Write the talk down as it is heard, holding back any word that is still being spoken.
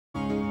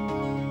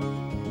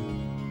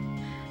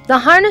The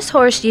Harness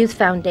Horse Youth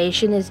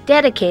Foundation is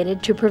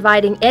dedicated to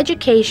providing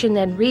education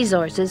and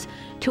resources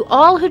to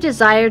all who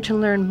desire to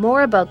learn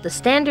more about the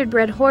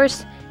standardbred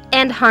horse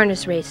and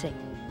harness racing.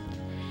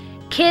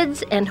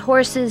 Kids and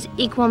horses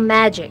equal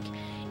magic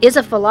is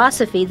a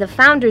philosophy the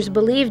founders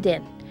believed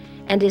in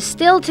and is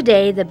still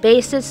today the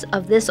basis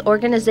of this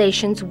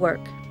organization's work.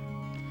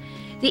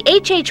 The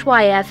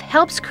HHYF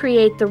helps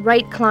create the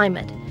right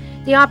climate,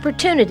 the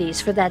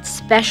opportunities for that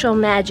special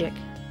magic.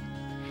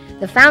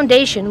 The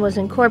foundation was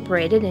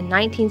incorporated in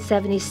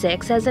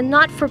 1976 as a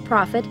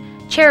not-for-profit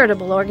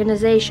charitable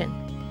organization.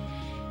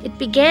 It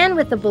began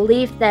with the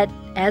belief that,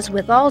 as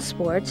with all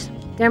sports,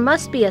 there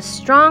must be a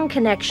strong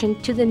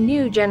connection to the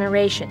new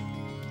generation.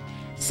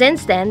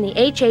 Since then, the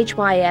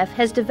HHYF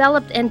has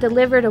developed and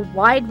delivered a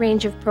wide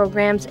range of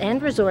programs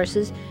and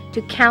resources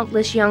to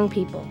countless young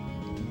people.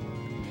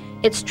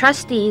 Its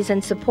trustees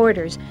and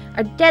supporters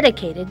are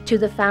dedicated to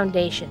the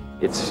foundation.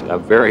 It's a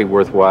very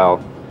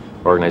worthwhile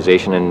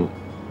organization, and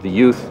the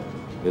youth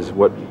is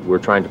what we're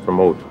trying to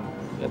promote,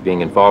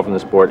 being involved in the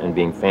sport and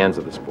being fans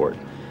of the sport.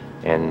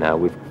 And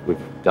we've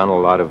done a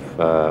lot of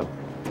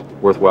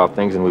worthwhile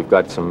things, and we've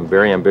got some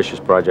very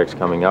ambitious projects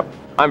coming up.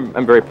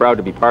 I'm very proud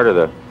to be part of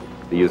the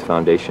Youth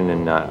Foundation,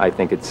 and I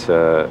think it's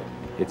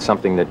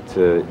something that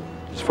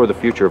is for the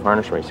future of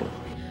harness racing.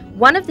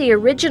 One of the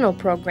original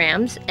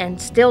programs, and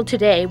still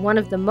today one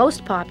of the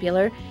most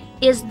popular,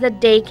 is the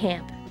day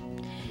camp.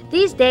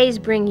 These days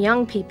bring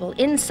young people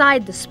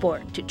inside the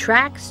sport to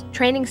tracks,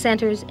 training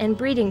centers, and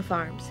breeding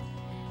farms.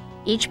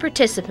 Each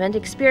participant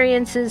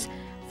experiences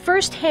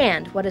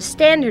firsthand what a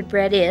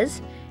standardbred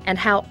is and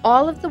how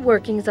all of the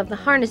workings of the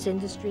harness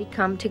industry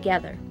come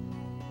together.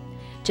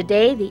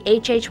 Today, the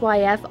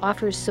HHYF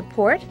offers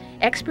support,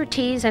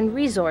 expertise, and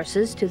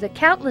resources to the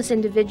countless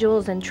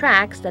individuals and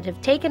tracks that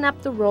have taken up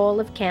the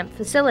role of camp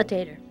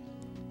facilitator.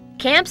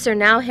 Camps are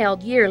now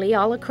held yearly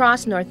all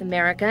across North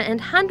America, and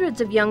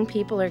hundreds of young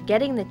people are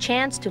getting the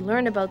chance to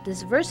learn about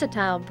this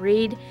versatile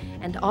breed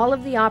and all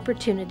of the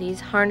opportunities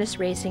harness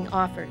racing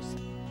offers.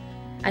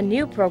 A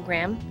new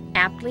program,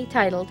 aptly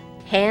titled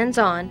Hands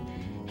On,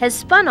 has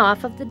spun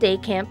off of the day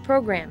camp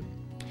program.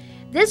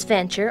 This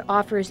venture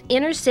offers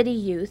inner-city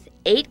youth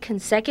 8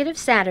 consecutive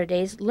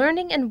Saturdays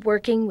learning and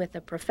working with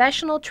a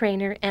professional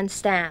trainer and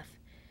staff.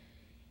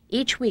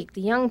 Each week,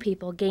 the young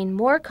people gain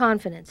more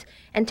confidence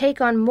and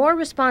take on more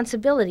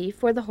responsibility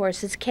for the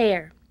horse's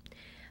care.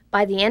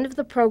 By the end of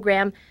the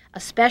program, a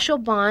special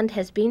bond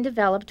has been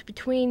developed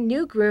between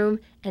new groom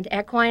and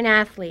equine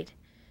athlete,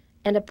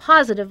 and a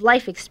positive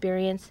life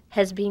experience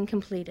has been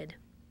completed.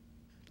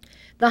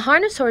 The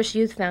Harness Horse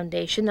Youth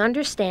Foundation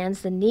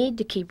understands the need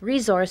to keep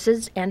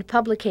resources and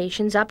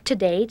publications up to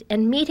date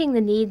and meeting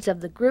the needs of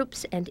the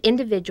groups and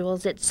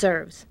individuals it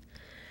serves.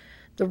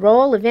 The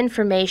role of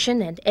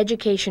information and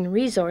education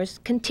resource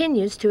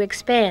continues to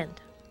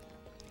expand.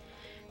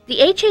 The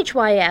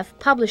HHYF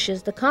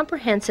publishes the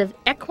comprehensive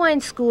Equine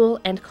School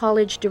and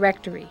College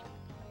Directory.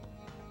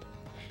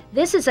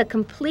 This is a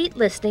complete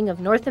listing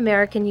of North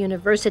American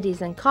universities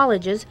and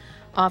colleges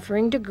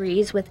offering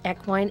degrees with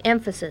equine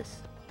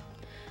emphasis.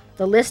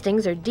 The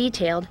listings are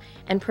detailed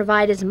and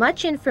provide as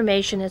much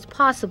information as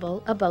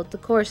possible about the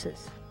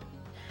courses.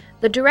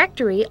 The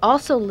directory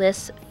also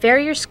lists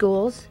farrier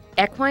schools,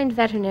 equine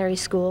veterinary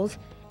schools,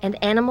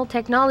 and animal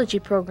technology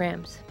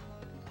programs.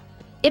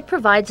 It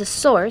provides a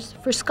source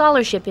for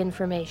scholarship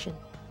information.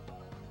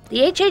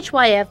 The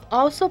HHYF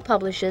also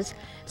publishes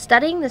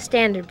Studying the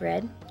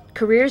Standardbred,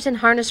 Careers in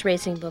Harness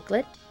Racing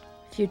booklet,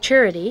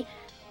 Futurity,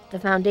 the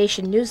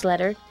Foundation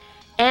newsletter,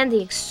 and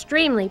the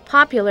extremely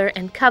popular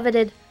and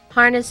coveted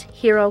Harness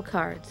Hero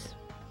cards.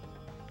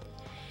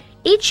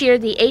 Each year,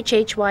 the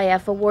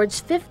HHYF awards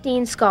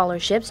 15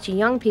 scholarships to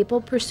young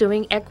people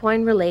pursuing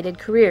equine-related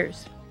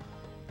careers.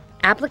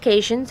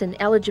 Applications and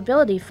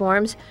eligibility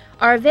forms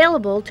are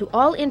available to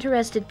all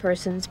interested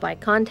persons by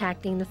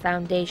contacting the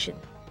Foundation.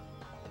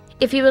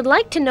 If you would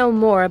like to know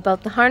more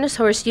about the Harness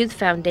Horse Youth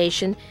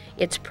Foundation,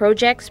 its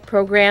projects,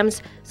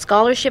 programs,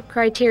 scholarship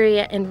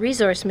criteria, and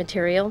resource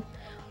material,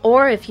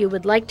 or if you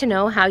would like to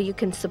know how you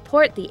can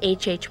support the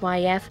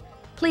HHYF,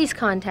 please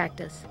contact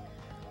us.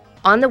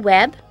 On the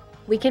web,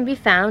 we can be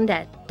found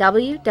at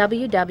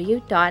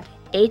www.hhyf.org.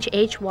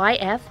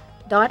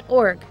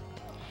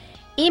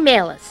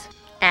 Email us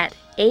at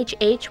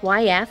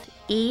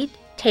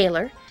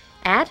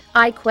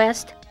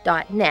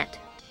hhyfetaylor@iquest.net,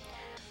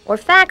 or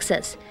fax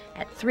us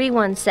at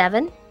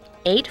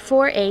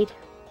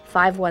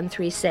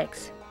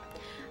 317-848-5136.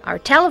 Our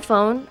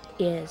telephone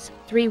is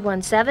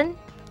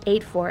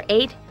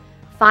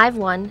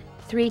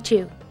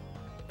 317-848-5132.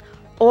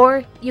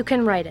 Or you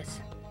can write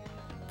us.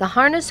 The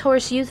Harness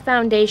Horse Youth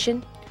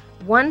Foundation,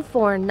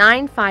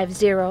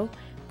 14950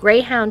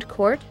 Greyhound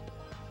Court,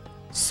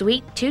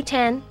 Suite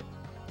 210,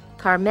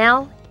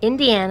 Carmel,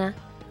 Indiana,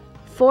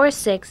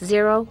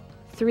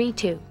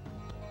 46032.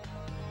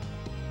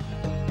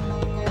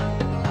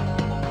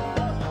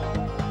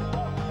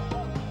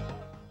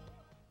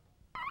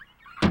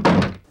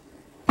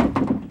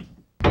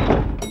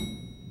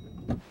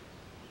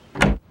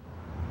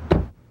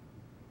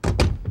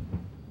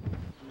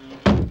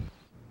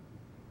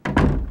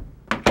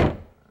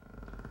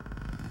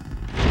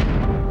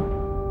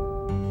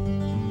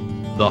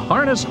 The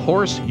Harness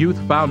Horse Youth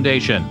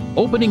Foundation,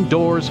 opening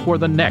doors for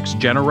the next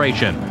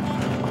generation.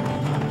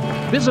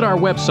 Visit our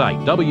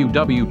website, www.hhyf.org,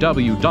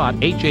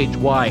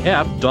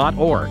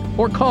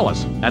 or call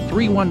us at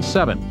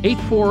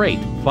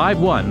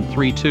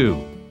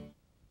 317-848-5132.